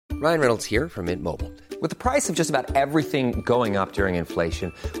Ryan Reynolds here from Mint Mobile. With the price of just about everything going up during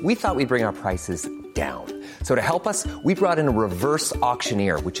inflation, we thought we'd bring our prices down. So to help us, we brought in a reverse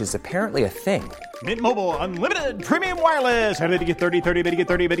auctioneer, which is apparently a thing. Mint Mobile Unlimited Premium Wireless. How to get 30, 30, bit to get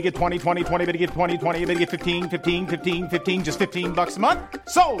 30, bit to get 20, 20, 20, bit to get 20, 20, bit to get 15, 15, 15, 15, just $15 a month?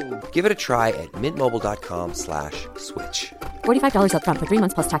 Sold! Give it a try at mintmobile.com/switch. $45 up front for 3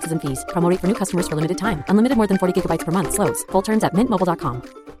 months plus taxes and fees. Promo rate for new customers for limited time. Unlimited more than 40 gigabytes per month. Slows full terms at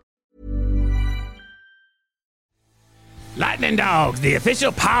mintmobile.com. Lightning Dogs, the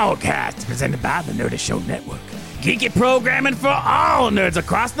official podcast presented by the Nerdist Show Network. Geeky programming for all nerds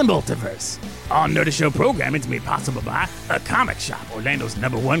across the multiverse. All Nerdist Show programming is made possible by A Comic Shop, Orlando's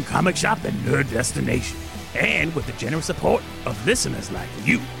 #1 comic shop and nerd destination. And with the generous support of listeners like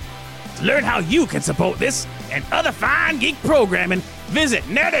you. To learn how you can support this and other fine geek programming, visit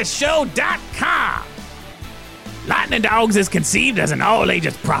nerdistshow.com. Lightning Dogs is conceived as an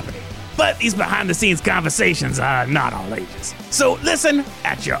all-ages property. But these behind-the-scenes conversations are not all ages. So listen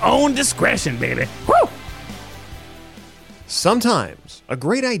at your own discretion, baby. Woo! Sometimes a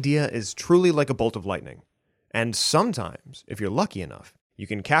great idea is truly like a bolt of lightning. And sometimes, if you're lucky enough, you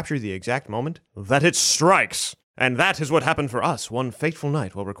can capture the exact moment that it strikes. And that is what happened for us one fateful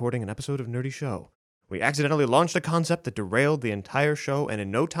night while recording an episode of Nerdy Show. We accidentally launched a concept that derailed the entire show, and in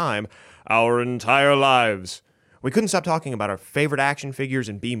no time, our entire lives. We couldn't stop talking about our favorite action figures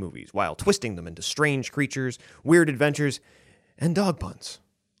and B-movies while twisting them into strange creatures, weird adventures, and dog puns.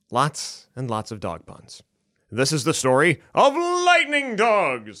 Lots and lots of dog puns. This is the story of Lightning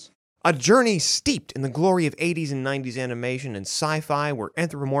Dogs! A journey steeped in the glory of 80s and 90s animation and sci-fi where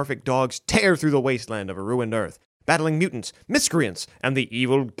anthropomorphic dogs tear through the wasteland of a ruined Earth, battling mutants, miscreants, and the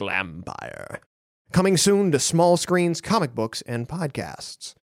evil Glampire. Coming soon to small screens, comic books, and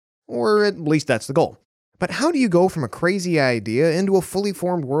podcasts. Or at least that's the goal. But how do you go from a crazy idea into a fully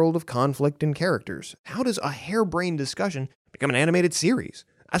formed world of conflict and characters? How does a harebrained discussion become an animated series?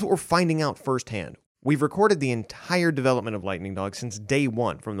 That's what we're finding out firsthand. We've recorded the entire development of Lightning Dogs since day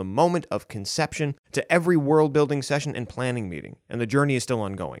one, from the moment of conception to every world-building session and planning meeting, and the journey is still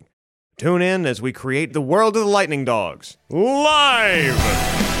ongoing. Tune in as we create the world of the Lightning Dogs, live!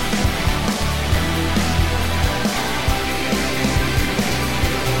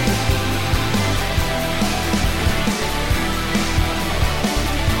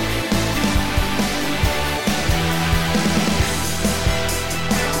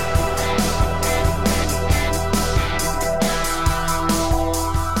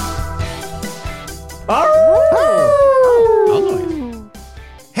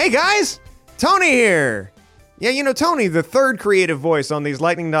 Hey guys, Tony here. Yeah, you know Tony, the third creative voice on these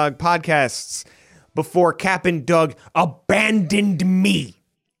Lightning Dog podcasts before Cap and Doug abandoned me,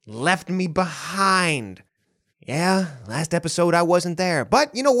 left me behind. Yeah, last episode I wasn't there,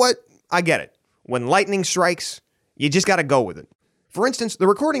 but you know what? I get it. When lightning strikes, you just gotta go with it. For instance, the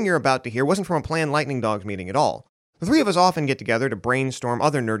recording you're about to hear wasn't from a planned Lightning Dogs meeting at all. The three of us often get together to brainstorm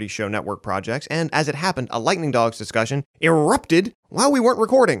other Nerdy Show Network projects, and as it happened, a Lightning Dogs discussion erupted while we weren't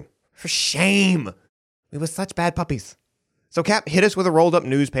recording. For shame! We were such bad puppies. So Cap hit us with a rolled up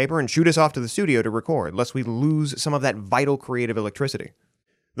newspaper and shoot us off to the studio to record, lest we lose some of that vital creative electricity.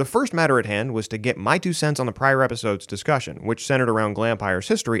 The first matter at hand was to get my 2 cents on the prior episode's discussion, which centered around Glampire's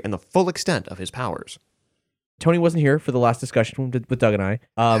history and the full extent of his powers. Tony wasn't here for the last discussion with Doug and I.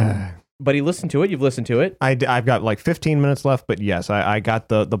 But he listened to it. You've listened to it. I've got like 15 minutes left, but yes, I got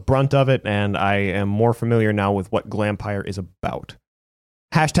the brunt of it, and I am more familiar now with what Glampire is about.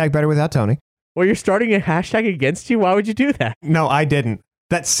 Hashtag better without Tony. Well, you're starting a hashtag against you? Why would you do that? No, I didn't.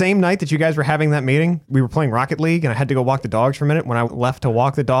 That same night that you guys were having that meeting, we were playing Rocket League, and I had to go walk the dogs for a minute. When I left to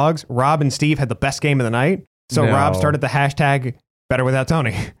walk the dogs, Rob and Steve had the best game of the night. So No. Rob started the hashtag better without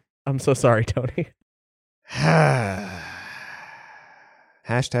Tony. I'm so sorry, Tony.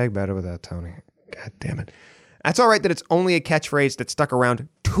 Hashtag better without Tony. God damn it. That's all right that it's only a catchphrase that stuck around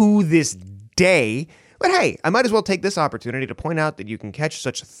to this day. But hey, I might as well take this opportunity to point out that you can catch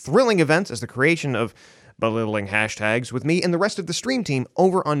such thrilling events as the creation of belittling hashtags with me and the rest of the stream team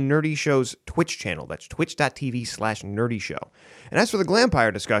over on Nerdy Show's Twitch channel. That's twitch.tv/nerdyshow. And as for the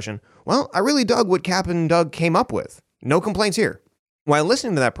Glampire discussion, well, I really dug what Cap and Doug came up with. No complaints here. While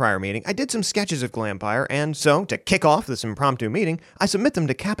listening to that prior meeting, I did some sketches of Glampire, and so, to kick off this impromptu meeting, I submit them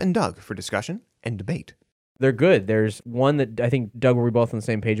to Cap and Doug for discussion and debate. They're good. There's one that I think, Doug, were we both on the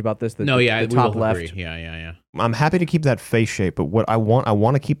same page about this? That we top both left. agree. Yeah. I'm happy to keep that face shape, but what I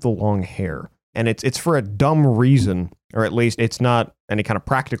want to keep the long hair. And it's for a dumb reason, or at least it's not any kind of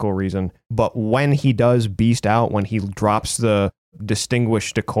practical reason. But when he does beast out, when he drops the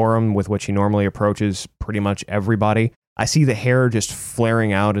distinguished decorum with which he normally approaches pretty much everybody, I see the hair just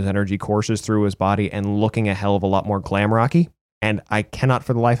flaring out as energy courses through his body and looking a hell of a lot more glam rocky. And I cannot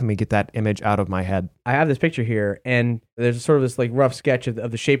for the life of me get that image out of my head. I have this picture here, and there's sort of this like rough sketch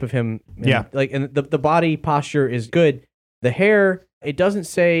of the shape of him. And, Yeah. and the body posture is good. The hair, it doesn't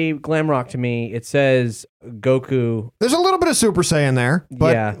say glam rock to me. It says Goku. There's a little bit of Super Saiyan there,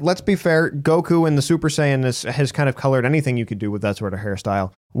 but Yeah. let's be fair. Goku and the Super Saiyan has kind of colored anything you could do with that sort of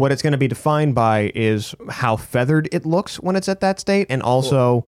hairstyle. What it's going to be defined by is how feathered it looks when it's at that state, and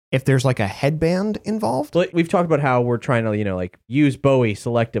also if there's like a headband involved. Like, we've talked about how we're trying to, like use Bowie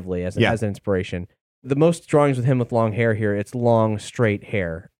selectively as an inspiration. The most drawings with him with long hair here, it's long, straight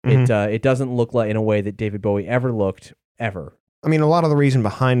hair. It doesn't look like in a way that David Bowie ever looked, ever. I mean, a lot of the reason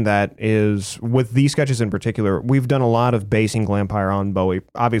behind that is, with these sketches in particular, we've done a lot of basing Glampire on Bowie,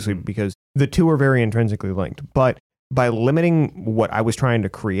 obviously because the two are very intrinsically linked. But by limiting what I was trying to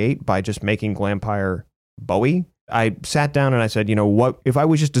create by just making Glampire Bowie, I sat down and I said, what if I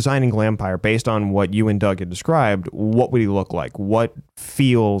was just designing Glampire based on what you and Doug had described, what would he look like? What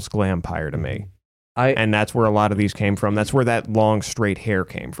feels Glampire to me? And that's where a lot of these came from. That's where that long, straight hair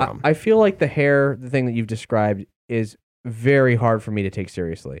came from. I feel like the thing that you've described, is very hard for me to take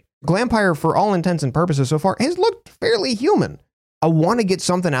seriously. Glampire, for all intents and purposes so far, has looked fairly human. I want to get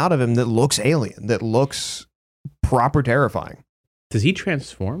something out of him that looks alien, that looks proper terrifying. Does he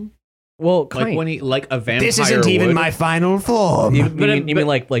transform? Well, like when he a vampire. This isn't even would? my final form. You mean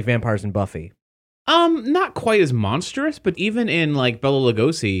like vampires in Buffy? Not quite as monstrous, but even in like Bela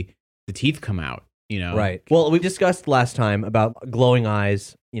Lugosi, the teeth come out. Right. Well, we discussed last time about glowing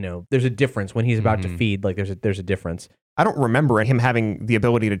eyes. There's a difference when he's about to feed. Like there's a difference. I don't remember him having the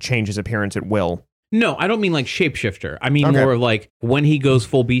ability to change his appearance at will. No, I don't mean like shapeshifter. I mean more of like when he goes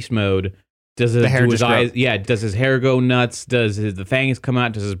full beast mode. Does the hair his just eyes? grow? Yeah. Does his hair go nuts? Does the fangs come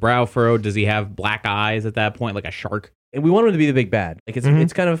out? Does his brow furrow? Does he have black eyes at that point, like a shark? And we want him to be the big bad. Like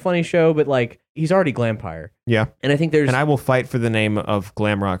it's kind of a funny show, but like he's already Glampire. Yeah. And I think there's. And I will fight for the name of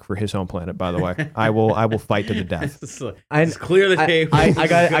Glamrock for his home planet. By the way, I will fight to the death. Just clear the table.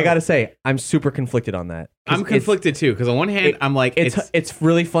 I gotta say, I'm super conflicted on that. I'm conflicted too, because on one hand, I'm like, it's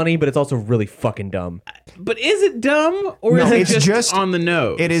really funny, but it's also really fucking dumb. But is it dumb or No, is it it's just on the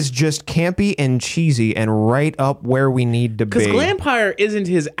nose? It is just campy and cheesy and right up where we need to be. Because Glampire isn't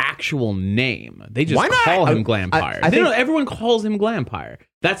his actual name. They just call him Glampire. I think everyone calls him Glampire.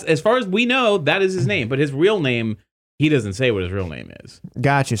 That's, as far as we know, that is his name. But his real name, he doesn't say what his real name is.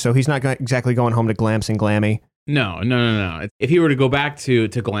 Gotcha. So he's not exactly going home to Glamps and Glammy. No. If he were to go back to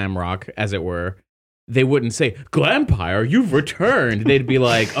Glamrock, as it were, they wouldn't say, Glampire, you've returned. They'd be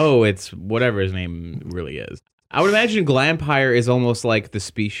like, oh, it's whatever his name really is. I would imagine Glampire is almost like the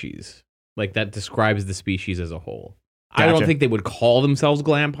species. Like that describes the species as a whole. Gotcha. I don't think they would call themselves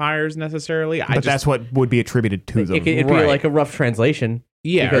Glampires necessarily. But that's what would be attributed to them. It'd be like a rough translation.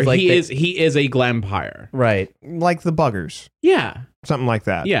 Yeah, because, like, he is a Glampire. Right. Like the Buggers. Yeah. Something like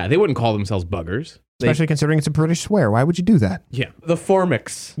that. Yeah, they wouldn't call themselves buggers. Especially considering it's a British swear. Why would you do that? Yeah. The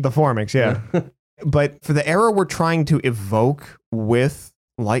Formix. The Formix, yeah. But for the era we're trying to evoke with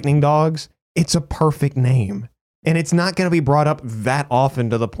Lightning Dogs, it's a perfect name. And it's not going to be brought up that often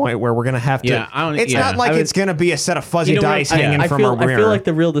to the point where we're going to have to... Yeah, it's not like it's going to be a set of fuzzy dice hanging from our rear. I feel like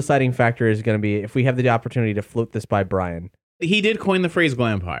the real deciding factor is going to be if we have the opportunity to float this by Brian. He did coin the phrase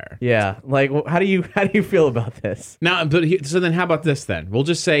Glampire. Yeah. Like, how do you feel about this? Now, so then how about this then? We'll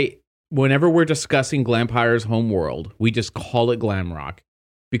just say, whenever we're discussing Glampire's home world, we just call it Glamrock.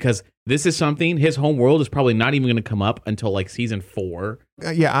 Because this is something, his home world is probably not even going to come up until like season 4.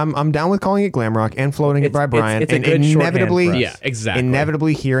 Yeah, I'm down with calling it Glamrock and floating it by Brian. It's a and good inevitably, shorthand for us. Yeah, exactly.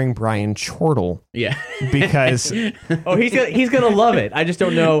 Inevitably hering Brian chortle. Yeah. Because... Oh, he's gonna love it. I just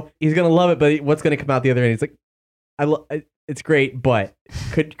don't know. He's gonna love it, but what's gonna come out the other end? He's like, it's great, but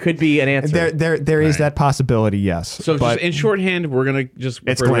could be an answer. There is that possibility, yes. So but just in shorthand, we're going to just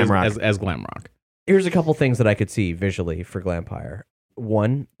it's refer to Glamrock. it as Glamrock. Here's a couple things that I could see visually for Glampire.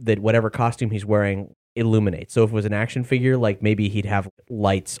 One, that whatever costume he's wearing illuminates. So if it was an action figure, like maybe he'd have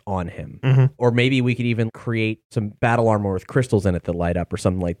lights on him. Mm-hmm. Or maybe we could even create some battle armor with crystals in it that light up or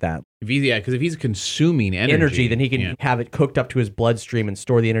something like that. Because if he's consuming energy, Then he can have it cooked up to his bloodstream and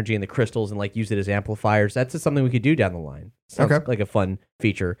store the energy in the crystals and like use it as amplifiers. That's just something we could do down the line. Sounds like a fun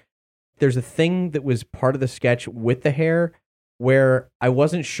feature. There's a thing that was part of the sketch with the hair where I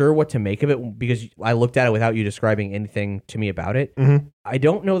wasn't sure what to make of it because I looked at it without you describing anything to me about it. Mm-hmm. I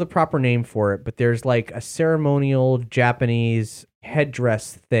don't know the proper name for it, but there's like a ceremonial Japanese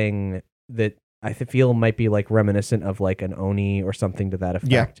headdress thing that I feel might be like reminiscent of like an oni or something to that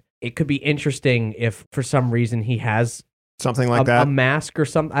effect. Yeah. It could be interesting if for some reason he has Something like a that. mask or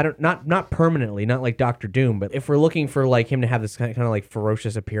something. I don't not permanently, not like Doctor Doom, but if we're looking for like him to have this kind of like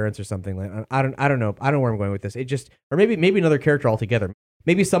ferocious appearance or something, like I don't know. I don't know where I'm going with this. It just, or maybe another character altogether.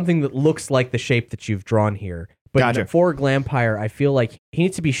 Maybe something that looks like the shape that you've drawn here. But Gotcha. For Glampire, I feel like he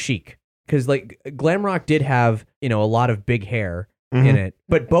needs to be chic, because like Glamrock did have, a lot of big hair in it,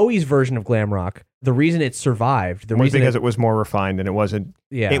 but Bowie's version of Glamrock, the reason it survived, because it was more refined and it wasn't.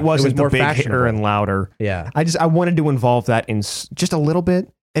 Yeah, it wasn't more the big fashionable hitter and louder. Yeah, I wanted to involve that in just a little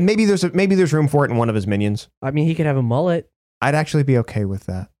bit, and maybe there's room for it in one of his minions. I mean, he could have a mullet. I'd actually be okay with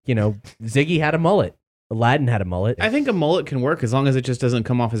that. Ziggy had a mullet. Aladdin had a mullet. I think a mullet can work as long as it just doesn't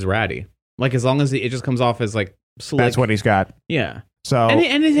come off as ratty. Like as long as it just comes off as like slick. That's what he's got. Yeah. So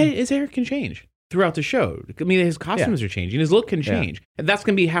and his hair can change throughout the show. I mean, his costumes are changing. His look can change. And that's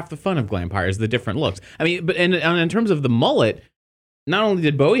going to be half the fun of Glampire is the different looks. I mean, but and in terms of the mullet, not only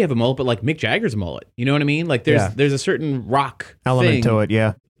did Bowie have a mullet, but like Mick Jagger's mullet. You know what I mean? Like there's a certain rock element thing. to it.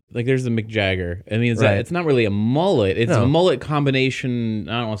 Yeah. Like there's the Mick Jagger. I mean, it's not really a mullet. It's a mullet combination.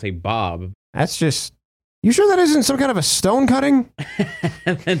 I don't want to say bob. That's just. You sure that isn't some kind of a stone cutting?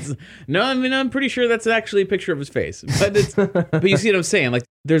 No, I mean, I'm pretty sure that's actually a picture of his face. But you see what I'm saying? Like,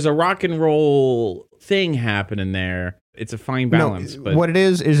 there's a rock and roll thing happening there. It's a fine balance. No, but what it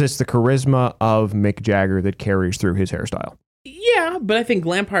is it's the charisma of Mick Jagger that carries through his hairstyle. Yeah, but I think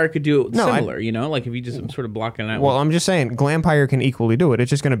Glampire could do it similar, like if you just sort of block it out. Well, I'm just saying, Glampire can equally do it.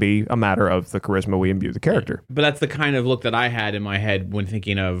 It's just going to be a matter of the charisma we imbue the character. But that's the kind of look that I had in my head when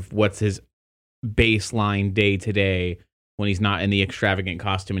thinking of what's his baseline day to day when he's not in the extravagant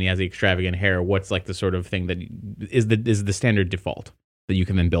costume and he has the extravagant hair. What's like the sort of thing that is the standard default that you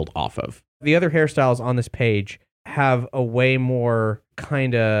can then build off of? The other hairstyles on this page have a way more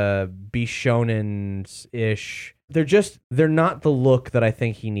kind of Bishonen-ish. They're not the look that I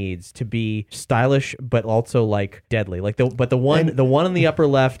think he needs to be stylish, but also like deadly. Like the one in the upper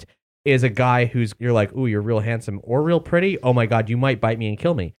left is a guy who's you're like, ooh, you're real handsome or real pretty. Oh my God, you might bite me and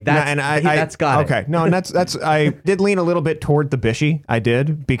kill me. That's got it. Okay, no, and that's I did lean a little bit toward the Bishy. I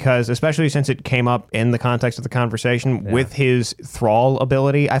did, because especially since it came up in the context of the conversation with his thrall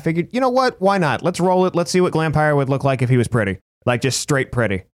ability, I figured, you know what? Why not? Let's roll it. Let's see what Glampire would look like if he was pretty, like just straight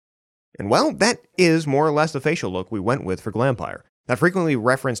pretty. And well, that is more or less the facial look we went with for Glampire. That frequently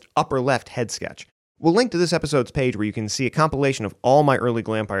referenced upper left head sketch. We'll link to this episode's page where you can see a compilation of all my early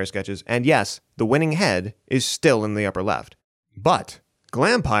Glampire sketches, and yes, the winning head is still in the upper left. But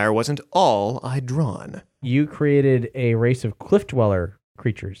Glampire wasn't all I'd drawn. You created a race of cliff dweller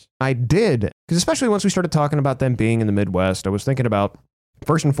creatures. I did, because especially once we started talking about them being in the Midwest, I was thinking about,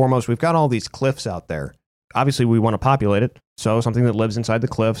 first and foremost, we've got all these cliffs out there. Obviously, we want to populate it, so something that lives inside the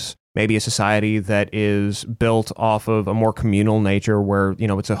cliffs, maybe a society that is built off of a more communal nature where,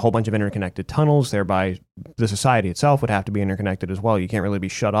 it's a whole bunch of interconnected tunnels, thereby the society itself would have to be interconnected as well. You can't really be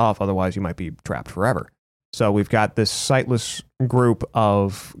shut off, otherwise you might be trapped forever. So we've got this sightless group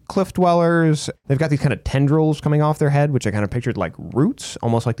of cliff dwellers. They've got these kind of tendrils coming off their head, which I kind of pictured like roots,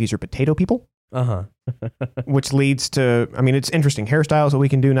 almost like these are potato people. Uh-huh. Which leads to, it's interesting hairstyles that we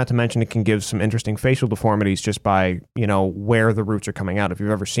can do, not to mention it can give some interesting facial deformities just by, where the roots are coming out. If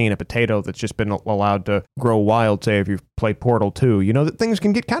you've ever seen a potato that's just been allowed to grow wild, say if you've played Portal 2, that things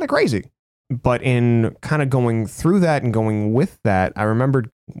can get kind of crazy. But in kind of going through that and going with that, I remembered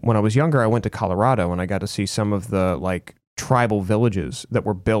when I was younger, I went to Colorado and I got to see some of the like tribal villages that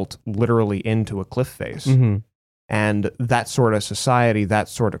were built literally into a cliff face. Mm-hmm. And that sort of society, that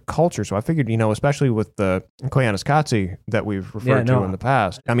sort of culture. So I figured, especially with the Koyaanisqatsi that we've referred to in the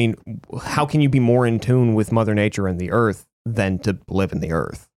past, how can you be more in tune with Mother Nature and the earth than to live in the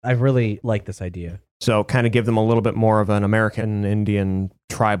earth? I really like this idea. So kind of give them a little bit more of an American Indian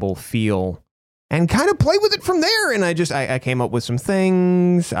tribal feel and kind of play with it from there. And I came up with some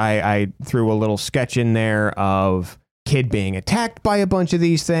things. I threw a little sketch in there of kid being attacked by a bunch of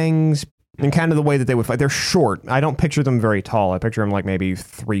these things. And kind of the way that they would fight. They're short. I don't picture them very tall. I picture them like maybe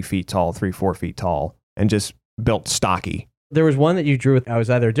 3 feet tall, 4 feet tall, and just built stocky. There was one that you drew with, I was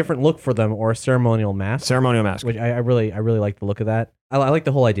either a different look for them or a ceremonial mask. Ceremonial mask. Which I really like the look of that. I like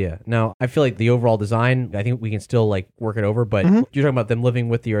the whole idea. Now, I feel like the overall design, I think we can still like work it over, but you're talking about them living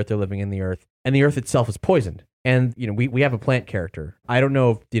with the earth, they're living in the earth, and the earth itself is poisoned. And, we have a plant character. I don't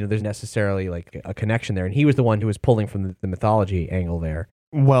know if, there's necessarily like a connection there. And he was the one who was pulling from the mythology angle there.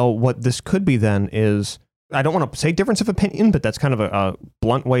 Well, what this could be then is, I don't want to say difference of opinion, but that's kind of a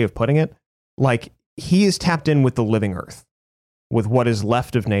blunt way of putting it. Like, he is tapped in with the living earth, with what is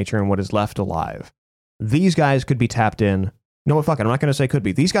left of nature and what is left alive. These guys could be tapped in. No, fuck it, I'm not going to say could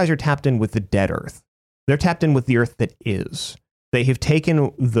be. These guys are tapped in with the dead earth. They're tapped in with the earth that is. They have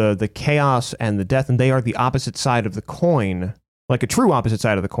taken the chaos and the death, and they are the opposite side of the coin, like a true opposite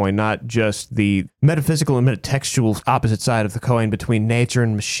side of the coin, not just the metaphysical and metatextual opposite side of the coin between nature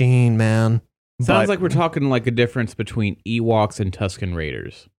and machine, man. Sounds like we're talking like a difference between Ewoks and Tusken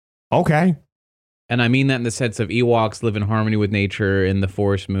Raiders. Okay. And I mean that in the sense of Ewoks live in harmony with nature in the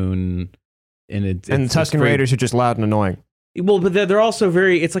Forest Moon. And Tusken Raiders are just loud and annoying. Well, but they're also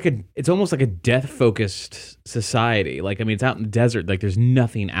it's almost like a death-focused society. Like, I mean, it's out in the desert. Like, there's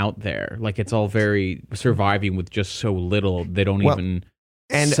nothing out there. Like, it's all very surviving with just so little. They don't even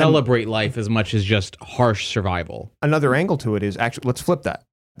celebrate life as much as just harsh survival. Another angle to it is actually, let's flip that.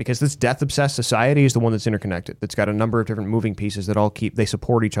 Because this death-obsessed society is the one that's interconnected. That's got a number of different moving pieces that they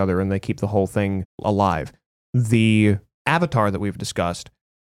support each other and they keep the whole thing alive. The Avatar that we've discussed,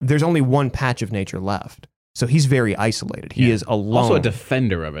 there's only one patch of nature left. So he's very isolated. He is alone. Also a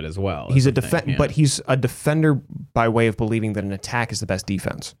defender of it as well. He's but he's a defender by way of believing that an attack is the best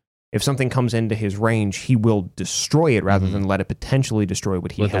defense. If something comes into his range, he will destroy it rather than let it potentially destroy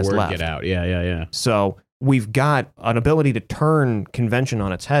what he has left. Let the word get out. Yeah. So we've got an ability to turn convention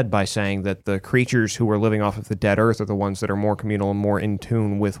on its head by saying that the creatures who are living off of the dead earth are the ones that are more communal and more in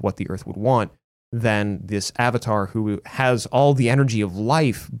tune with what the earth would want than this Avatar who has all the energy of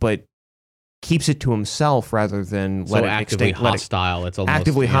life, but keeps it to himself rather than let it actively hostile. It's almost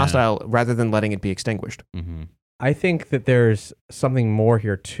actively hostile rather than letting it be extinguished. Mm-hmm. I think that there's something more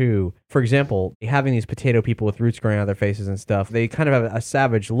here too. For example, having these potato people with roots growing out of their faces and stuff, they kind of have a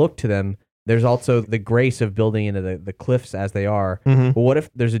savage look to them. There's also the grace of building into the cliffs as they are. Mm-hmm. But what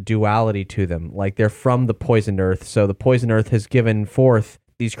if there's a duality to them? Like they're from the poisoned earth, so the poisoned earth has given forth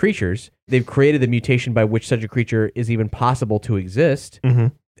these creatures. They've created the mutation by which such a creature is even possible to exist. Mm-hmm.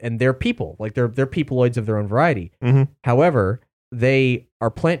 And they're people, like they're peopleoids of their own variety. Mm-hmm. However, they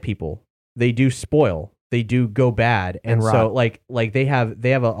are plant people. They do spoil. They do go bad, and so like they have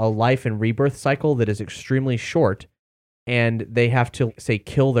a life and rebirth cycle that is extremely short, and they have to say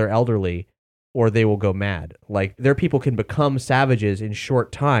kill their elderly, or they will go mad. Like their people can become savages in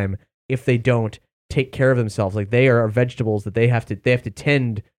short time if they don't take care of themselves. Like they are vegetables that they have to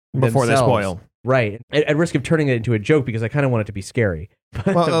tend before themselves. They spoil. Right, at risk of turning it into a joke because I kind of want it to be scary.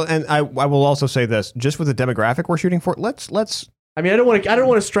 Well, and I will also say this: just with the demographic we're shooting for, let's. I mean, I don't want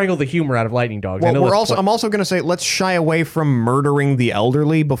to strangle the humor out of lightning dogs. Well, I'm also going to say let's shy away from murdering the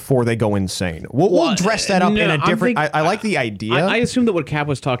elderly before they go insane. We'll dress that up in a different. I like the idea. I assume that what Cap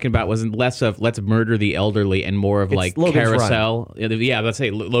was talking about was less of let's murder the elderly and more of like Logan's Carousel. Run. Yeah, let's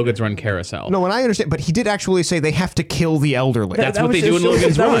say Logan's Run Carousel. No, and I understand, but he did actually say they have to kill the elderly. That's what they do in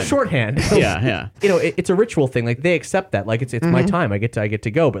Logan's Run. That was shorthand. Yeah. You know, it's a ritual thing. Like they accept that. Like it's my time. I get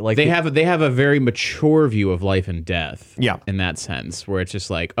to go. But like they have a very mature view of life and death. Yeah. In that sense, where it's just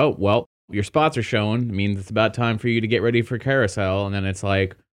like, oh, well, your spots are showing. It means it's about time for you to get ready for Carousel. And then it's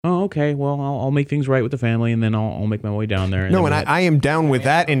like, oh, okay, well, I'll make things right with the family, and then I'll make my way down there. And I am down with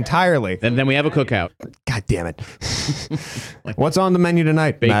that entirely. Then we have a cookout. God damn it. What's on the menu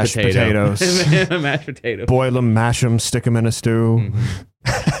tonight? Baked Mashed potatoes. Mashed potatoes. Boil them, mash them, stick them in a stew.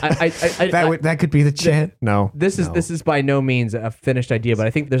 That could be the chant. No. This is by no means a finished idea, but I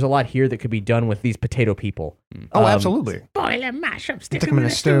think there's a lot here that could be done with these potato people. Oh, absolutely. Boil them, mash them, stick them in a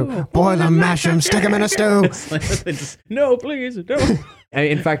stew. Boil them, mash them, stick them in a stew. No, please, don't.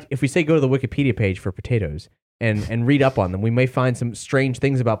 In fact, if we say go to the Wikipedia page for potatoes and read up on them, we may find some strange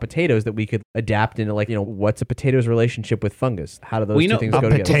things about potatoes that we could adapt into, like, what's a potato's relationship with fungus? How do those two things go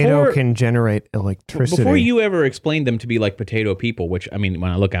together? A potato can generate electricity. Before you ever explained them to be like potato people, which, I mean,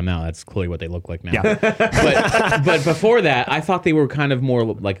 when I look at them now, that's clearly what they look like now. Yeah. but before that, I thought they were kind of more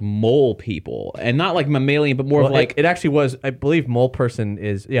like mole people, and not like mammalian, but more of like... It actually was, I believe mole person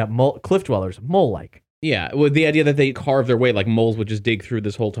is, cliff dwellers, mole-like. Yeah, with the idea that they carve their way, like moles would just dig through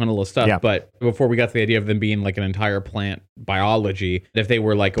this whole tunnel of stuff. Yeah. But before we got to the idea of them being like an entire plant biology, if they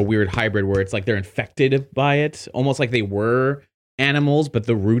were like a weird hybrid where it's like they're infected by it, almost like they were animals, but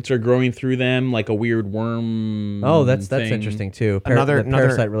the roots are growing through them, like a weird worm. Oh, that's interesting too.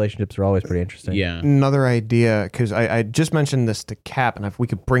 Parasite relationships are always pretty interesting. Yeah. Another idea, because I just mentioned this to Cap, and if we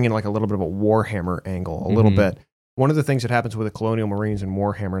could bring in like a little bit of a Warhammer angle, a little bit. One of the things that happens with the Colonial Marines and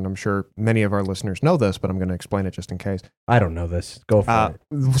Warhammer, and I'm sure many of our listeners know this, but I'm going to explain it just in case. I don't know this. Go for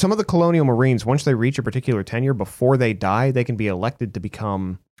it. Some of the Colonial Marines, once they reach a particular tenure, before they die, they can be elected to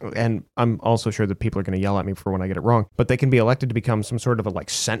become, and I'm also sure that people are going to yell at me for when I get it wrong, but they can be elected to become some sort of a like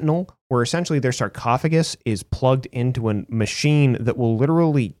sentinel, where essentially their sarcophagus is plugged into a machine that will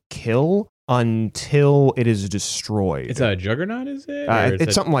literally kill until it is destroyed. It's a juggernaut, is it?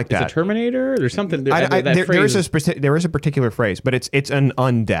 It's something like that. It's a Terminator? There's something. There is a particular phrase, but it's an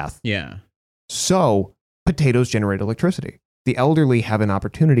undeath. Yeah. So potatoes generate electricity. the elderly have an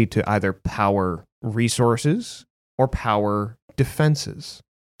opportunity to either power resources or power defenses.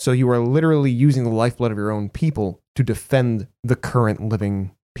 So you are literally using the lifeblood of your own people to defend the current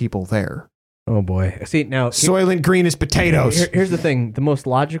living people there. Oh boy. See, now Soylent Green is potatoes. Here's the thing. The most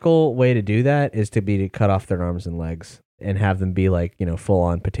logical way to do that is to cut off their arms and legs and have them be like, full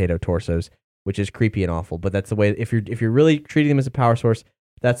on potato torsos, which is creepy and awful. But that's the way, if you're really treating them as a power source,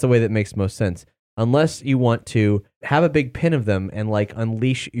 that's the way that makes most sense. Unless you want to have a big pin of them and like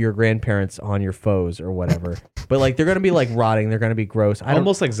unleash your grandparents on your foes or whatever. But like they're gonna be like rotting, they're gonna be gross.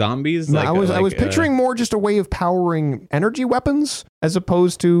 Almost like zombies. No, I was picturing more just a way of powering energy weapons as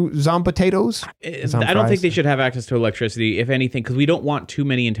opposed to potatoes. I don't think they should have access to electricity, if anything, because we don't want too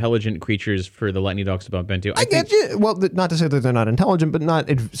many intelligent creatures for the lightning dogs to bump into. I get you. Well, not to say that they're not intelligent, but not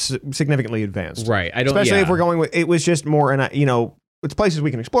significantly advanced. Right. Especially if we're going with, it was just more, it's places we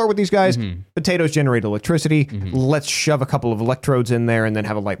can explore with these guys. Mm-hmm. Potatoes generate electricity. Mm-hmm. Let's shove a couple of electrodes in there and then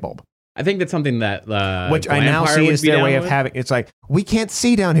have a light bulb. I think that's something that which I now see is their way of having. It's like, we can't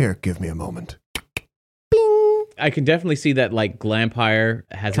see down here. Give me a moment. Bing. I can definitely see that like Glampire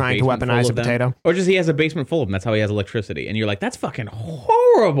has trying to weaponize a potato, or just he has a basement full of them. That's how he has electricity, and you're like, that's fucking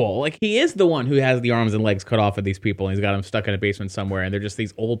horrible. Like he is the one who has the arms and legs cut off of these people, and he's got them stuck in a basement somewhere, and they're just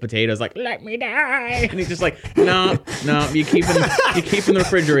these old potatoes. Like, let me die, and he's just like, no, you keeping the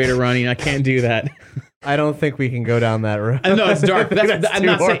refrigerator running. I can't do that. I don't think we can go down that road. No, it's dark. I'm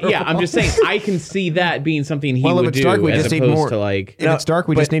not saying. Yeah, I'm just saying I can see that being something he would do. Dark, we as just opposed need more, to like. If it's dark,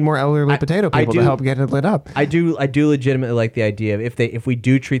 we just need more elderly potato people to help get it lit up. I do legitimately like the idea of if we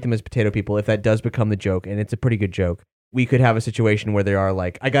do treat them as potato people, if that does become the joke, and it's a pretty good joke, we could have a situation where they are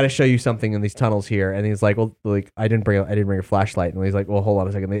like, I got to show you something in these tunnels here, and he's like, well, like I didn't bring a flashlight, and he's like, well, hold on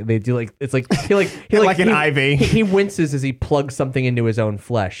a second. They do like it's like he like an IV. He winces as he plugs something into his own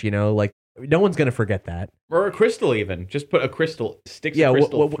flesh, like. No one's gonna forget that, or a crystal. Even just put a crystal, sticks. Yeah, a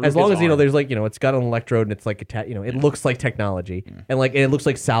crystal as long as there's like it's got an electrode and it's like it looks like technology and it looks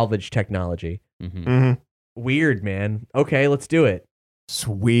like salvage technology. Mm-hmm. Mm-hmm. Weird, man. Okay, let's do it.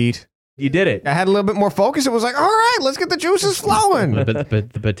 Sweet, you did it. I had a little bit more focus. It was like, all right, let's get the juices flowing. the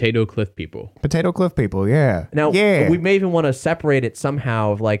Potato Cliff people. Potato Cliff people, yeah. Now, we may even want to separate it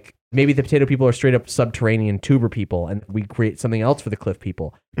somehow. Of like maybe the potato people are straight up subterranean tuber people, and we create something else for the cliff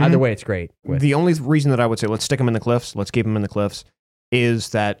people. Either way, it's great. The only reason that I would say let's stick them in the cliffs, let's keep them in the cliffs, is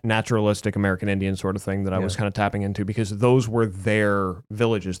that naturalistic American Indian sort of thing that I was kind of tapping into, because those were their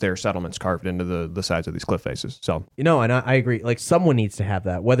villages, their settlements carved into the sides of these cliff faces. So and I agree. Like someone needs to have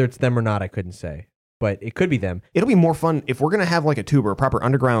that. Whether it's them or not, I couldn't say. But it could be them. It'll be more fun if we're going to have like a tuber, a proper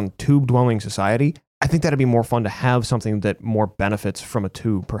underground tube-dwelling society. I think that'd be more fun to have something that more benefits from a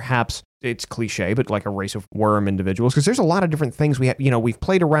tube. Perhaps it's cliche, but like a race of worm individuals, because there's a lot of different things we have. We've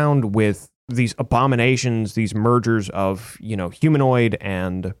played around with these abominations, these mergers of, humanoid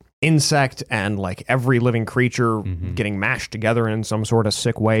and insect and like every living creature getting mashed together in some sort of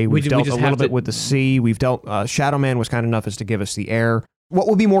sick way. We've dealt a little bit with the sea. We've dealt, Shadow Man was kind enough as to give us the air. What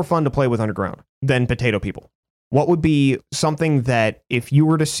would be more fun to play with underground than potato people? What would be something that if you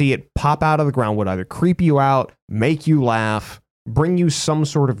were to see it pop out of the ground would either creep you out, make you laugh, bring you some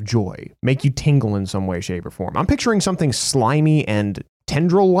sort of joy, make you tingle in some way, shape, or form? I'm picturing something slimy and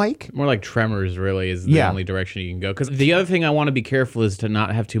tendril-like. More like Tremors, really, is the only direction you can go. Because the other thing I want to be careful is to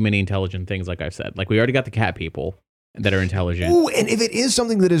not have too many intelligent things, like I've said. Like, we already got the cat people that are intelligent. Ooh, and if it is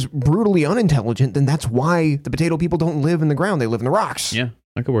something that is brutally unintelligent, then that's why the potato people don't live in the ground. They live in the rocks. Yeah,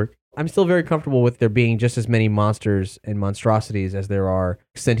 that could work. I'm still very comfortable with there being just as many monsters and monstrosities as there are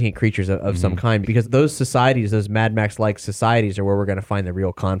sentient creatures of some kind, because those societies, those Mad Max-like societies, are where we're going to find the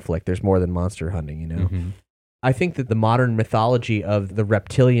real conflict. There's more than monster hunting, I think that the modern mythology of the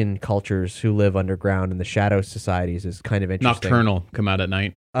reptilian cultures who live underground and the shadow societies is kind of interesting. Nocturnal come out at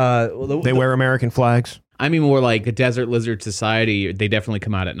night. They wear American flags. I mean, more like a desert lizard society. They definitely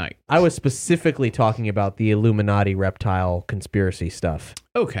come out at night. I was specifically talking about the Illuminati reptile conspiracy stuff.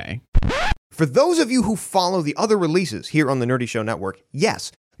 Okay. For those of you who follow the other releases here on the Nerdy Show Network,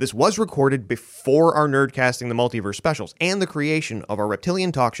 yes, this was recorded before our Nerdcasting the Multiverse specials and the creation of our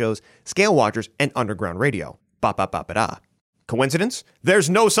reptilian talk shows, Scale Watchers, and Underground Radio. Ba-ba-ba-ba-da. Coincidence?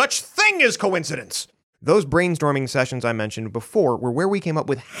 There's no such thing as coincidence! Those brainstorming sessions I mentioned before were where we came up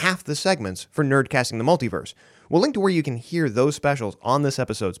with half the segments for Nerdcasting the Multiverse. We'll link to where you can hear those specials on this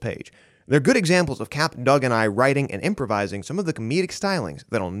episode's page. They're good examples of Cap, Doug, and I writing and improvising some of the comedic stylings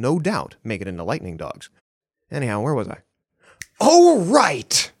that'll no doubt make it into Lightning Dogs. Anyhow, where was I? Oh,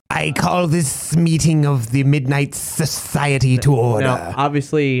 right! I call this meeting of the Midnight Society to order. Now,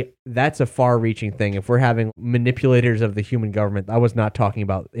 obviously, that's a far-reaching thing. If we're having manipulators of the human government, I was not talking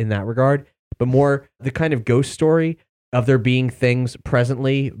about in that regard, but more the kind of ghost story of there being things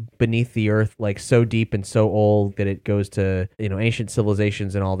presently beneath the earth, like so deep and so old that it goes to, ancient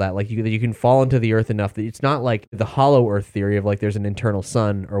civilizations and all that. Like you can fall into the earth enough that it's not like the hollow earth theory of like there's an internal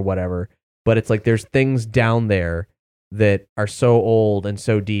sun or whatever, but it's like there's things down there that are so old and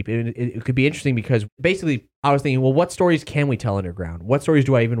so deep. It could be interesting because basically I was thinking, well, what stories can we tell underground? What stories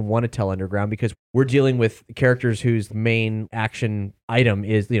do I even want to tell underground? Because we're dealing with characters whose main action item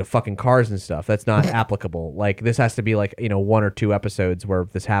is, fucking cars and stuff. That's not applicable. Like this has to be like, 1 or 2 episodes where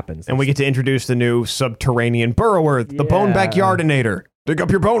this happens. And we get to introduce the new subterranean burrower, the Bone Backyardinator. Dig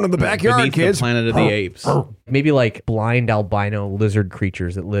up your bone in the backyard, Beneath kids. The Planet of the Apes. Maybe like blind albino lizard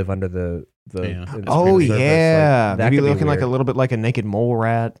creatures that live under the Oh surface. yeah, Like, that maybe could be looking like weird. a little bit like a naked mole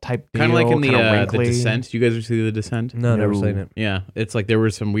rat type deal. Kind of like in kinda the wrinkly. Descent. You guys ever see The Descent? No, never seen it. Yeah, it's like there were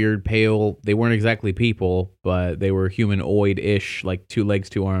some weird pale. They weren't exactly people, but they were humanoid-ish, like 2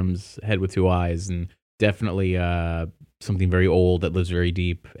 legs, 2 arms, head with 2 eyes, and definitely something very old that lives very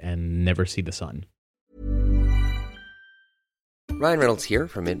deep and never see the sun. Ryan Reynolds here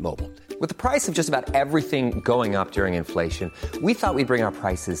from Mint Mobile. With the price of just about everything going up during inflation, we thought we'd bring our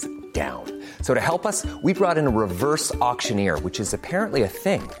prices down. So to help us, we brought in a reverse auctioneer, which is apparently a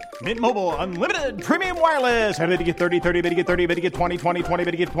thing. Mint Mobile Unlimited Premium Wireless. How to get 30, 30, bit to get 30, bit to get 20, 20, 20,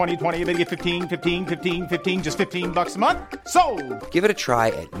 bit to get 20, 20, bit to get 15, 15, 15, 15, just $15 a month? Sold! Give it a try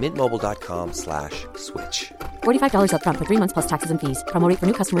at mintmobile.com/switch. $45 up front for 3 months plus taxes and fees. Promo rate for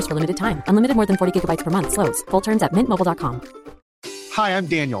new customers for limited time. Unlimited more than 40 gigabytes per month. Slows full terms at mintmobile.com. Hi, I'm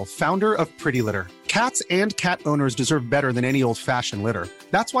Daniel, founder of Pretty Litter. Cats and cat owners deserve better than any old-fashioned litter.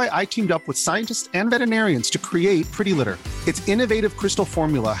 That's why I teamed up with scientists and veterinarians to create Pretty Litter. Its innovative crystal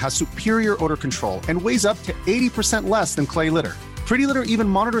formula has superior odor control and weighs up to 80% less than clay litter. Pretty Litter even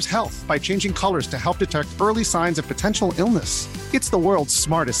monitors health by changing colors to help detect early signs of potential illness. It's the world's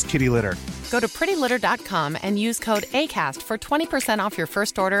smartest kitty litter. Go to prettylitter.com and use code ACAST for 20% off your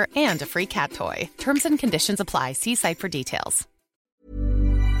first order and a free cat toy. Terms and conditions apply. See site for details.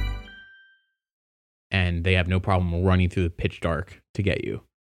 And they have no problem running through the pitch dark to get you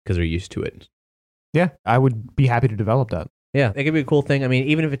because they're used to it. Yeah, I would be happy to develop that. Yeah, it could be a cool thing. I mean,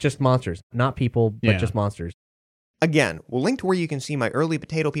 even if it's just monsters, not people, but Yeah. just monsters. Again, we'll link to where you can see my early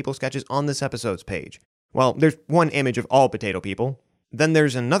Potato People sketches on this episode's page. Well, there's one image of all Potato People. Then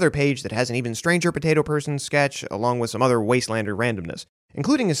there's another page that has an even stranger Potato Person sketch, along with some other Wastelander randomness,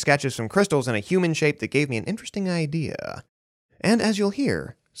 including a sketch of some crystals in a human shape that gave me an interesting idea. And as you'll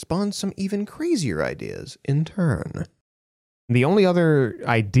hear, spawned some even crazier ideas in turn. The only other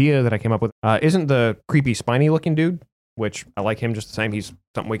idea that I came up with isn't the creepy spiny looking dude, which I like him just the same. He's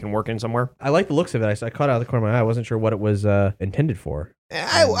something we can work in somewhere. I like the looks of it. I caught it out of the corner of my eye. I wasn't sure what it was intended for.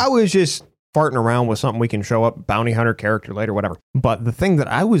 I was just farting around with something we can show up, bounty hunter character later, whatever. But the thing that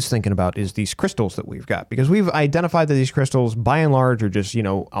I was thinking about is these crystals that we've got, because we've identified that these crystals, by and large, are just,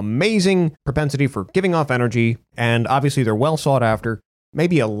 amazing propensity for giving off energy, and obviously they're well sought after.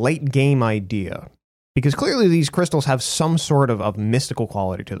 Maybe a late game idea, because clearly these crystals have some sort of mystical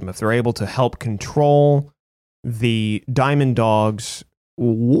quality to them. If they're able to help control the diamond dogs,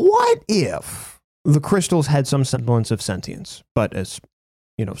 what if the crystals had some semblance of sentience, but as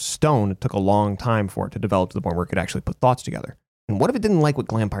stone, it took a long time for it to develop to the point where it could actually put thoughts together. And what if it didn't like what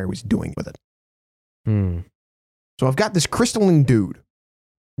Glampire was doing with it? So I've got this crystalline dude,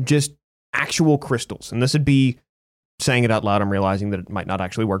 just actual crystals. And this would be, saying it out loud, I'm realizing that it might not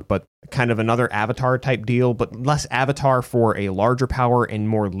actually work, but kind of another Avatar type deal, but less Avatar for a larger power and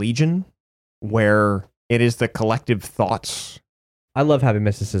more Legion, where it is the collective thoughts. I love having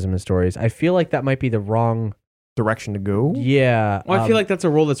mysticism in stories. I feel like that might be the wrong direction to go. Yeah. Well, I feel like that's a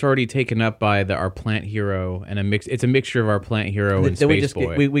role that's already taken up by our plant hero and it's a mixture of our plant hero and Space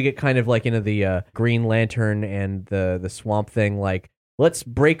Boy. We get kind of like into the Green Lantern and the swamp thing, like, let's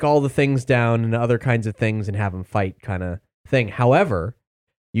break all the things down and other kinds of things and have them fight kind of thing. However,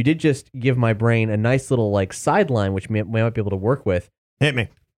 you did just give my brain a nice little like sideline, which we might be able to work with. Hit me.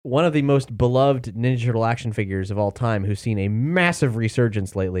 One of the most beloved Ninja Turtle action figures of all time, who's seen a massive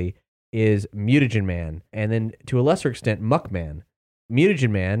resurgence lately, is Mutagen Man, and then to a lesser extent, Muckman.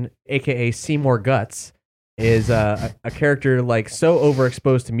 Mutagen Man, aka Seymour Guts, is a character like so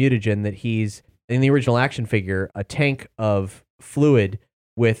overexposed to mutagen that he's, in the original action figure, a tank of fluid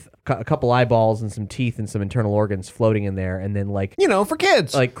with a couple eyeballs and some teeth and some internal organs floating in there, and then like, for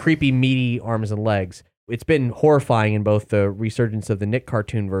kids, like creepy meaty arms and legs. It's been horrifying in both the resurgence of the Nick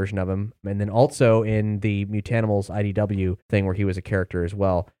cartoon version of him, and then also in the Mutanimals IDW thing where he was a character as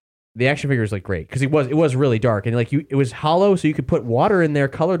well. The action figure is like great because it was really dark, and like it was hollow, so you could put water in there,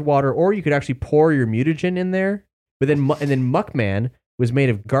 colored water, or you could actually pour your mutagen in there. But then Muckman was made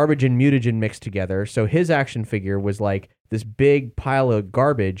of garbage and mutagen mixed together. So his action figure was like this big pile of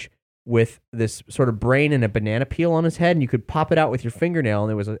garbage with this sort of brain and a banana peel on his head, and you could pop it out with your fingernail, and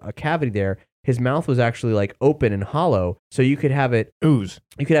there was a cavity there. His mouth was actually like open and hollow, so you could have it ooze.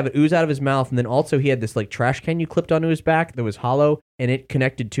 You could have it ooze out of his mouth, and then also he had this like trash can you clipped onto his back that was hollow, and it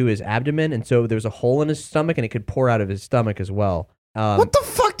connected to his abdomen, and so there was a hole in his stomach, and it could pour out of his stomach as well. What the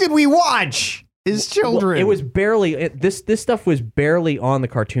fuck did we watch? His children. Well, it was barely this stuff was barely on the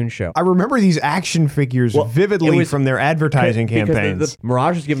cartoon show. I remember these action figures vividly from their advertising campaigns. The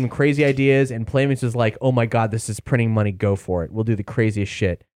Mirage was giving them crazy ideas, and Playmates was like, "Oh my god, this is printing money. Go for it. We'll do the craziest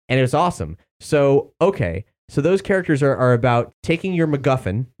shit." And it was awesome. So so those characters are about taking your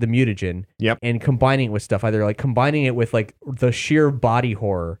MacGuffin, the mutagen, and combining it with stuff. Either like combining it with like the sheer body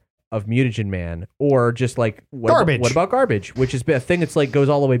horror of Mutagen Man, or just like garbage. What about Garbage, which is a thing that's like goes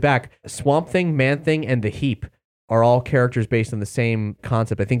all the way back. Swamp Thing, Man Thing, and the Heap are all characters based on the same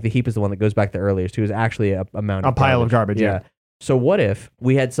concept. I think the Heap is the one that goes back the earliest, who is actually a mountain. A pile of garbage. Yeah. So what if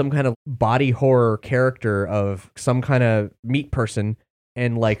we had some kind of body horror character of some kind of meat person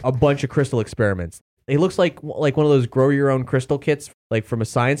and like a bunch of crystal experiments? It looks like one of those grow your own crystal kits, like from a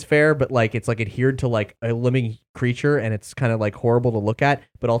science fair, but like it's like adhered to like a living creature, and it's kind of like horrible to look at,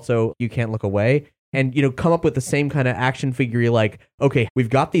 but also you can't look away. And, come up with the same kind of action figure. You're like, okay,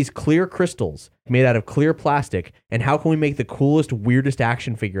 we've got these clear crystals made out of clear plastic, and how can we make the coolest, weirdest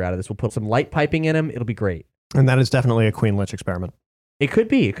action figure out of this? We'll put some light piping in them. It'll be great. And that is definitely a Queen Lich experiment. It could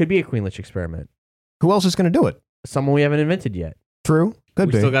be a Queen Lich experiment. Who else is going to do it? Someone we haven't invented yet. True. We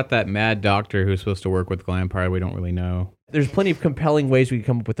still got that mad doctor who's supposed to work with Glampire. We don't really know. There's plenty of compelling ways we can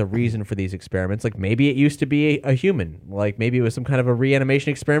come up with a reason for these experiments. Like maybe it used to be a human. Like maybe it was some kind of a reanimation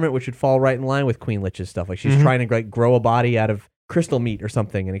experiment, which would fall right in line with Queen Lich's stuff. Like she's trying to like grow a body out of crystal meat or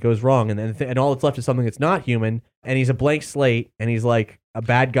something, and it goes wrong, and then and all that's left is something that's not human, and he's a blank slate, and he's like a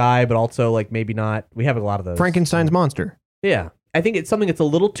bad guy, but also like maybe not. We have a lot of those. Frankenstein's monster. Yeah, I think it's something that's a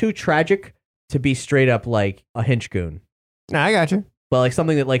little too tragic to be straight up like a henchgoon. Nah, I got you. But like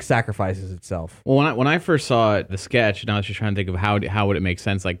something that like sacrifices itself. Well, when I first saw the sketch, and I was just trying to think of how would it make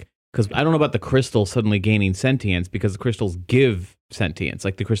sense, like, because I don't know about the crystal suddenly gaining sentience, because the crystals give sentience,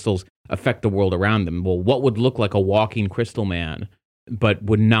 like the crystals affect the world around them. Well, what would look like a walking crystal man, but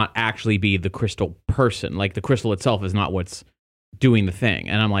would not actually be the crystal person? Like the crystal itself is not what's doing the thing.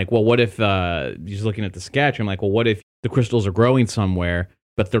 And I'm like, well, what if just looking at the sketch, I'm like, well, what if the crystals are growing somewhere,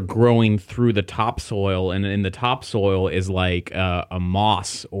 but they're growing through the topsoil, and in the topsoil is like a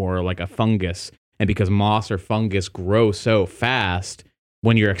moss or like a fungus. And because moss or fungus grow so fast,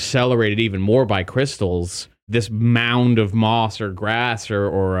 when you're accelerated even more by crystals, this mound of moss or grass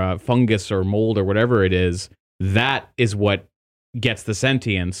or fungus or mold or whatever it is, that is what gets the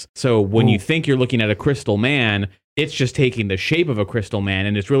sentience. So when you think you're looking at a crystal man, it's just taking the shape of a crystal man,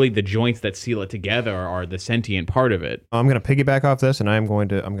 and it's really the joints that seal it together are the sentient part of it. I'm going to piggyback off this, and I'm going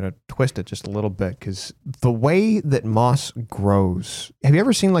to twist it just a little bit, because the way that moss grows, have you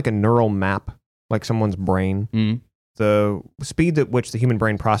ever seen like a neural map, like someone's brain? Mm. The speed at which the human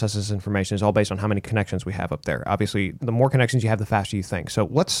brain processes information is all based on how many connections we have up there. Obviously, the more connections you have, the faster you think. So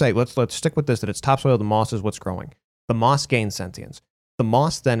let's stick with this, that it's topsoil, the moss is what's growing. The moss gains sentience. The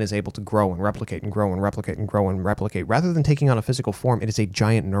moss then is able to grow and replicate and grow and replicate and grow and replicate. Rather than taking on a physical form, it is a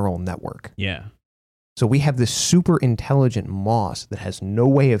giant neural network. Yeah. So we have this super intelligent moss that has no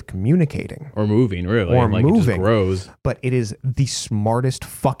way of communicating. Or moving, really. Or like moving. It just grows. But it is the smartest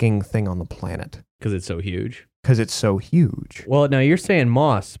fucking thing on the planet. Because it's so huge. Because it's so huge. Well, now you're saying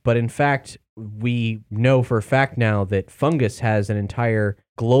moss, but in fact, we know for a fact now that fungus has an entire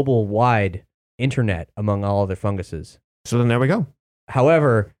global-wide internet among all other funguses. So then there we go.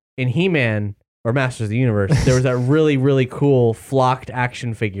 However, in He-Man or Masters of the Universe, there was that really, really cool flocked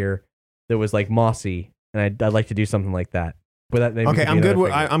action figure that was like mossy, and I'd like to do something like that. Okay, I'm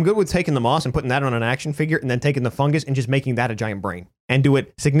good with taking the moss and putting that on an action figure, and then taking the fungus and just making that a giant brain, and do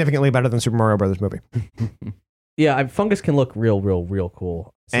it significantly better than Super Mario Brothers movie. Yeah, fungus can look real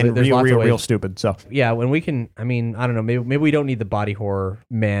cool. So and real stupid. So yeah, when we can, I mean, I don't know, maybe we don't need the body horror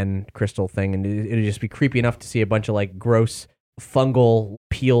man crystal thing, and it'd just be creepy enough to see a bunch of like gross fungal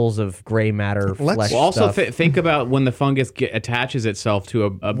peels of gray matter flesh. Well, also stuff. think about when the fungus attaches itself to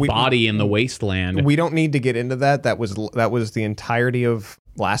a body in the wasteland. We don't need to get into that. That was the entirety of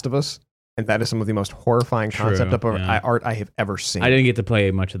Last of Us, and that is some of the most horrifying concept of art I have ever seen. I didn't get to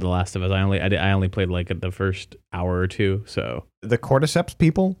play much of The Last of Us. I only played like the first hour or two. So the cordyceps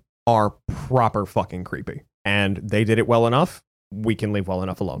people are proper fucking creepy, and they did it well enough. We can leave well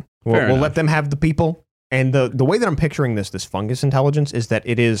enough alone. We'll let them have the people. And the way that I'm picturing this fungus intelligence is that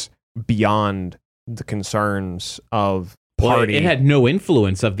it is beyond the concerns of party. It had no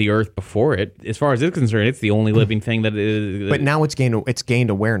influence of the Earth before it. As far as it's concerned, it's the only living thing that is. But now it's gained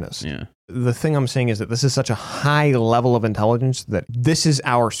awareness. Yeah. The thing I'm saying is that this is such a high level of intelligence that this is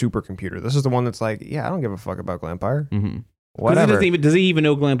our supercomputer. This is the one that's like, yeah, I don't give a fuck about Glampire. Mm-hmm. Whatever. Does he even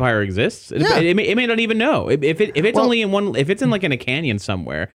know Glampire exists? Yeah. It may not even know. If it's only in one, if it's in like in a canyon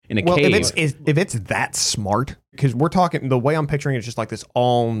somewhere, in a cave. If it's that smart, because we're talking, the way I'm picturing it is just like this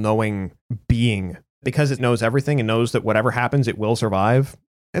all-knowing being. Because it knows everything and knows that whatever happens, it will survive.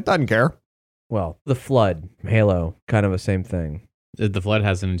 It doesn't care. Well, the Flood, Halo, kind of the same thing. The Flood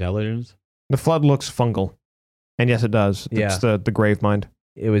has an intelligence? The Flood looks fungal. And yes, it does. Yeah. It's the grave mind.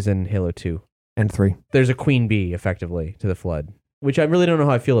 It was in Halo 2. And 3. There's a queen bee, effectively, to the Flood, which I really don't know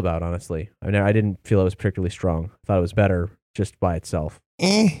how I feel about, honestly. I mean, I didn't feel it was particularly strong. I thought it was better just by itself.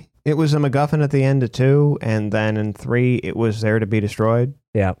 It was a MacGuffin at the end of 2, and then in 3, it was there to be destroyed.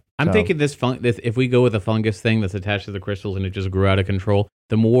 Yeah. I'm thinking this if we go with a fungus thing that's attached to the crystals and it just grew out of control,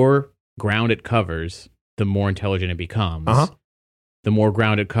 the more ground it covers, the more intelligent it becomes. The more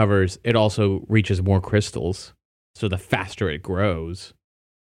ground it covers, it also reaches more crystals. So the faster it grows.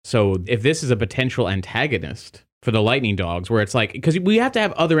 So if this is a potential antagonist for the lightning dogs, where it's like, because we have to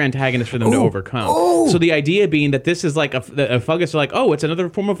have other antagonists for them to overcome. So the idea being that this is like a fungus, are like, oh, it's another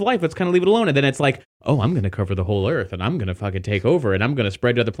form of life. Let's kind of leave it alone. And then it's like, oh, I'm going to cover the whole earth and I'm going to fucking take over and I'm going to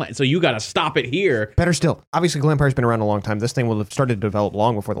spread to other planets. So you got to stop it here. Better still, obviously Glampire's been around a long time. This thing will have started to develop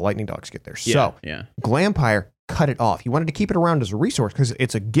long before the lightning dogs get there. So Glampire cut it off. He wanted to keep it around as a resource because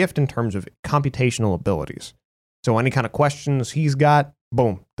it's a gift in terms of computational abilities. So any kind of questions he's got,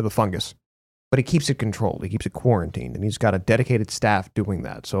 boom, to the fungus. But he keeps it controlled. He keeps it quarantined, and he's got a dedicated staff doing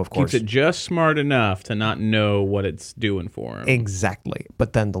that. So, of course... Keeps it just smart enough to not know what it's doing for him. Exactly.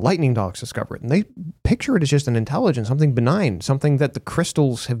 But then the lightning dogs discover it, and they picture it as just an intelligence, something benign, something that the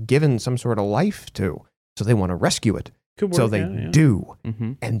crystals have given some sort of life to. So they want to rescue it. So they do.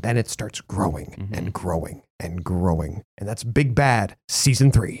 And then it starts growing and growing and growing. And that's Big Bad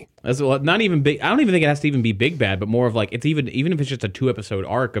Season 3. That's not even big. I don't even think it has to even be Big Bad, but more of like, it's even if it's just a 2-episode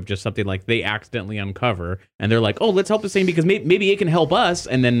arc of just something like they accidentally uncover and they're like, oh, let's help this thing because maybe it can help us.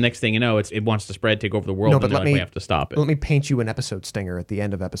 And then next thing you know, it wants to spread, take over the world. And we have to stop it. Let me paint you an episode stinger at the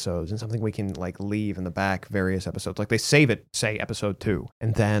end of episodes and something we can like leave in the back, various episodes. Like they save it, say episode 2,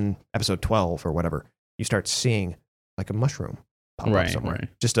 and then episode 12 or whatever, you start seeing like a mushroom pop up somewhere. Right.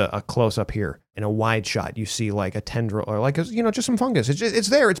 Just a close up here. In a wide shot, you see like a tendril or like, just some fungus. It's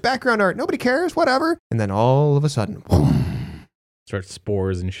there. It's background art. Nobody cares, whatever. And then all of a sudden, boom, starts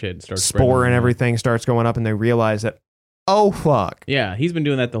spores and shit. Spore and everything starts going up and they realize that, oh, fuck. Yeah, he's been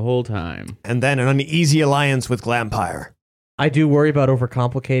doing that the whole time. And then an uneasy alliance with Glampire. I do worry about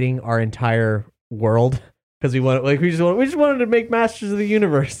overcomplicating our entire world. Because we just wanted to make Masters of the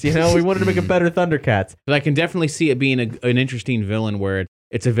Universe, We wanted to make a better Thundercats. But I can definitely see it being an interesting villain where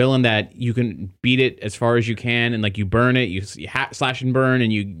it's a villain that you can beat it as far as you can, and like you burn it, you slash and burn,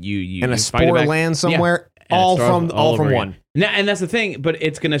 and you and a spore lands somewhere, all from one. And that's the thing. But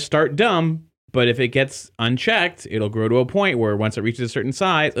it's gonna start dumb. But if it gets unchecked, it'll grow to a point where once it reaches a certain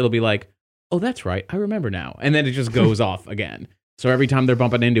size, it'll be like, oh, that's right, I remember now, and then it just goes off again. So every time they're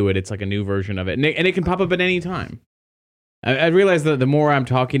bumping into it, it's like a new version of it. And it can pop up at any time. I realize that the more I'm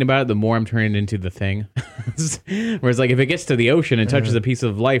talking about it, the more I'm turning into the Thing. Whereas like if it gets to the ocean and touches a piece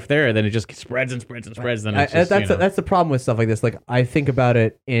of life there, then it just spreads and spreads and spreads. Then it's that's the problem with stuff like this. Like I think about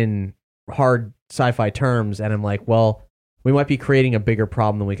it in hard sci-fi terms and I'm like, well, we might be creating a bigger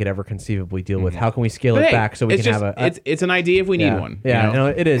problem than we could ever conceivably deal with. How can we scale it back so we can have it's an idea if we need one. Yeah,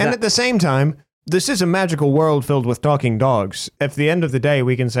 it is. And at the same time, this is a magical world filled with talking dogs. At the end of the day,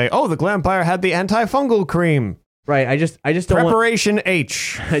 we can say, oh, the Glampire had the antifungal cream. Right. I just don't Preparation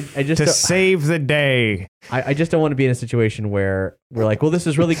H. To save the day. I just don't want to be in a situation where we're like, well, this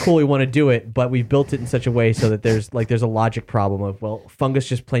is really cool. We want to do it, but we've built it in such a way so that there's a logic problem of, well, fungus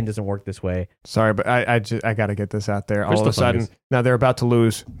just plain doesn't work this way. Sorry, but I got to get this out there. All of a sudden, now they're about to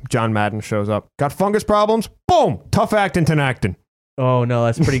lose. John Madden shows up. Got fungus problems? Boom. Tough actin' Tenactin. Oh no,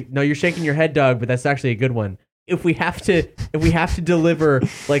 that's pretty. No, you're shaking your head, Doug, but that's actually a good one. If we have to deliver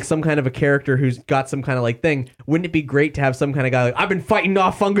like some kind of a character who's got some kind of like thing, wouldn't it be great to have some kind of guy like, I've been fighting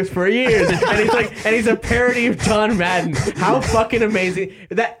off fungus for years, and he's a parody of John Madden. How fucking amazing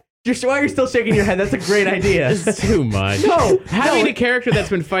that! Why you're still shaking your head? That's a great idea. It's too much. No, having a character that's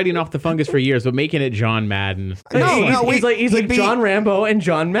been fighting off the fungus for years, but making it John Madden. He's like John Rambo and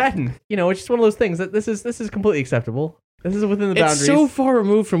John Madden. It's just one of those things that this is completely acceptable. This is within the boundaries. It's so far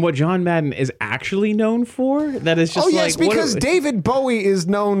removed from what John Madden is actually known for that it's just because David Bowie is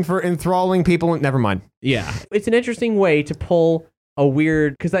known for enthralling people. Never mind. Yeah. It's an interesting way to pull a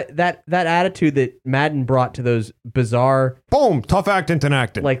weird, because that attitude that Madden brought to those bizarre, boom, tough acting to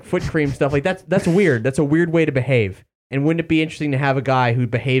acting, like foot cream stuff, like that's weird. That's a weird way to behave. And wouldn't it be interesting to have a guy who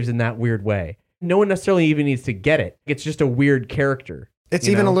behaves in that weird way? No one necessarily even needs to get it. It's just a weird character. It's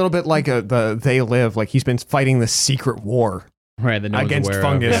even a little bit like the They Live. Like he's been fighting the secret war. That no against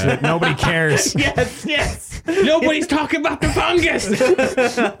fungus that nobody cares. Yes. Nobody's talking about the fungus.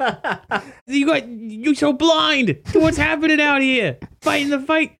 You're so blind to what's happening out here. Fighting the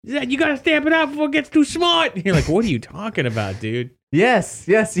fight. You got to stamp it out before it gets too smart. You're like, what are you talking about, dude? Yes.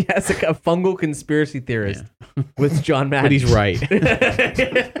 Like a fungal conspiracy theorist with John Madden. But he's right.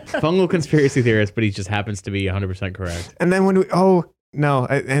 Fungal conspiracy theorist, but he just happens to be 100% correct. And then when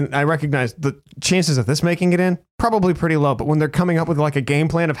I recognize the chances of this making it in probably pretty low. But when they're coming up with like a game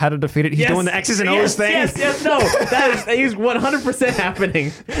plan of how to defeat it, he's doing the X's and O's thing. He's 100%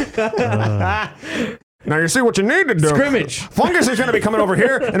 happening. Now you see what you need to do. Scrimmage. Fungus is going to be coming over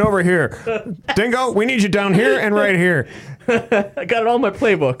here and over here. Dingo, we need you down here and right here. I got it all in my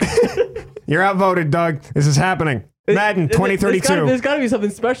playbook. You're outvoted, Doug. This is happening. Madden 2032. There's got to be something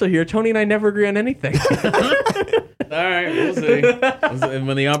special here. Tony and I never agree on anything. All right, we'll see.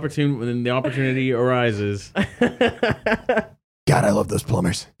 When the opportunity arises. God, I love those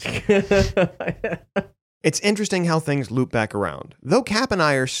plumbers. It's interesting how things loop back around. Though Cap and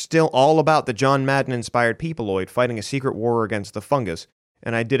I are still all about the John Madden-inspired Peopleoid fighting a secret war against the fungus,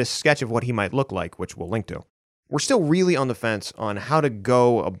 and I did a sketch of what he might look like, which we'll link to. We're still really on the fence on how to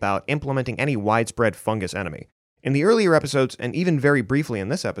go about implementing any widespread fungus enemy. In the earlier episodes, and even very briefly in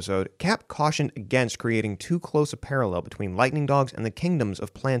this episode, Cap cautioned against creating too close a parallel between lightning dogs and the kingdoms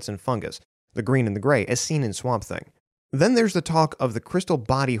of plants and fungus, the green and the gray, as seen in Swamp Thing. Then there's the talk of the crystal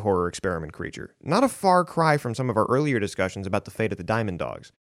body horror experiment creature, not a far cry from some of our earlier discussions about the fate of the diamond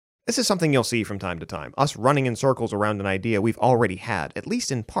dogs. This is something you'll see from time to time, us running in circles around an idea we've already had, at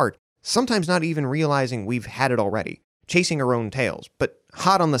least in part, sometimes not even realizing we've had it already, chasing our own tails, but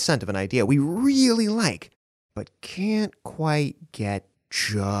hot on the scent of an idea we really like, but can't quite get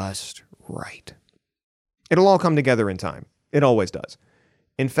just right. It'll all come together in time. It always does.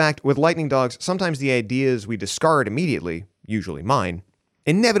 In fact, with lightning dogs, sometimes the ideas we discard immediately, usually mine,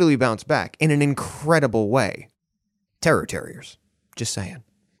 inevitably bounce back in an incredible way. Terror terriers. Just saying.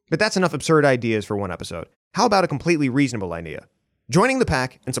 But that's enough absurd ideas for one episode. How about a completely reasonable idea? Joining the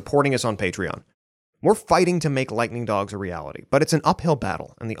pack and supporting us on Patreon. We're fighting to make lightning dogs a reality, but it's an uphill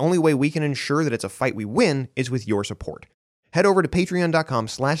battle, and the only way we can ensure that it's a fight we win is with your support. Head over to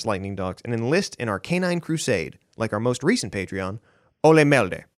patreon.com/lightningdogs and enlist in our canine crusade, like our most recent Patreon, Ole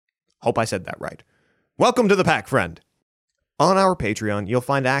Melde. Hope I said that right. Welcome to the pack, friend. On our Patreon, you'll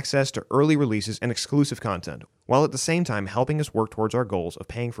find access to early releases and exclusive content, while at the same time helping us work towards our goals of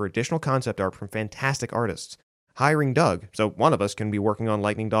paying for additional concept art from fantastic artists, hiring Doug, so one of us can be working on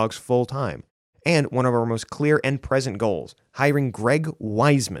Lightning Dogs full time, and one of our most clear and present goals, hiring Greg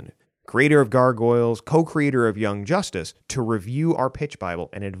Wiseman, creator of Gargoyles, co-creator of Young Justice, to review our pitch Bible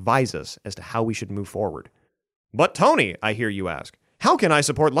and advise us as to how we should move forward. But Tony, I hear you ask, how can I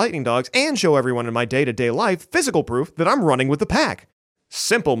support Lightning Dogs and show everyone in my day-to-day life physical proof that I'm running with the pack?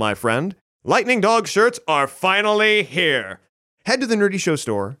 Simple, my friend. Lightning Dog shirts are finally here. Head to the Nerdy Show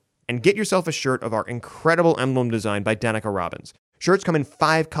store and get yourself a shirt of our incredible emblem design by Danica Robbins. Shirts come in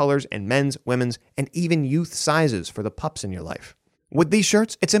 5 colors and men's, women's, and even youth sizes for the pups in your life. With these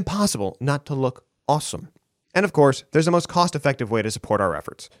shirts, it's impossible not to look awesome. And of course, there's the most cost-effective way to support our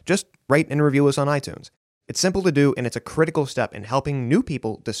efforts. Just rate and review us on iTunes. It's simple to do, and it's a critical step in helping new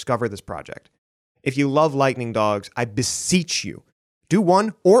people discover this project. If you love Lightning Dogs, I beseech you, do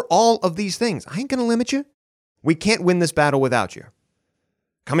one or all of these things. I ain't gonna limit you. We can't win this battle without you.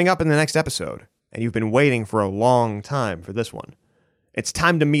 Coming up in the next episode, and you've been waiting for a long time for this one, it's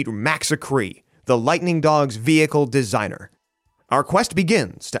time to meet Max Acree, the Lightning Dogs vehicle designer. Our quest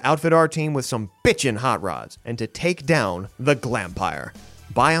begins to outfit our team with some bitchin' hot rods and to take down the Glampire.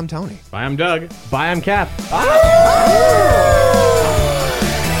 Bye, I'm Tony. Bye, I'm Doug. Bye, I'm Cap.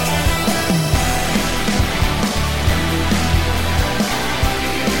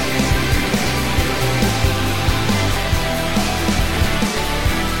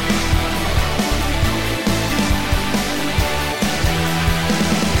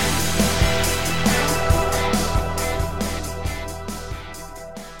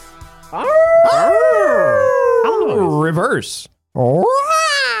 Reverse.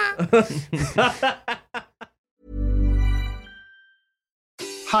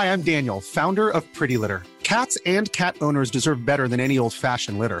 Hi, I'm Daniel, founder of Pretty Litter. Cats and cat owners deserve better than any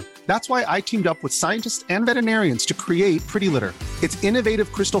old-fashioned litter. That's why I teamed up with scientists and veterinarians to create Pretty Litter. Its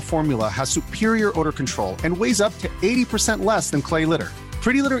innovative crystal formula has superior odor control and weighs up to 80% less than clay litter.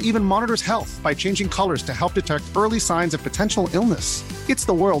 Pretty Litter even monitors health by changing colors to help detect early signs of potential illness. It's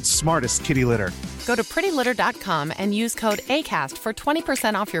the world's smartest kitty litter. Go to prettylitter.com and use code ACAST for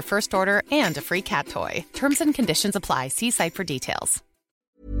 20% off your first order and a free cat toy. Terms and conditions apply. See site for details.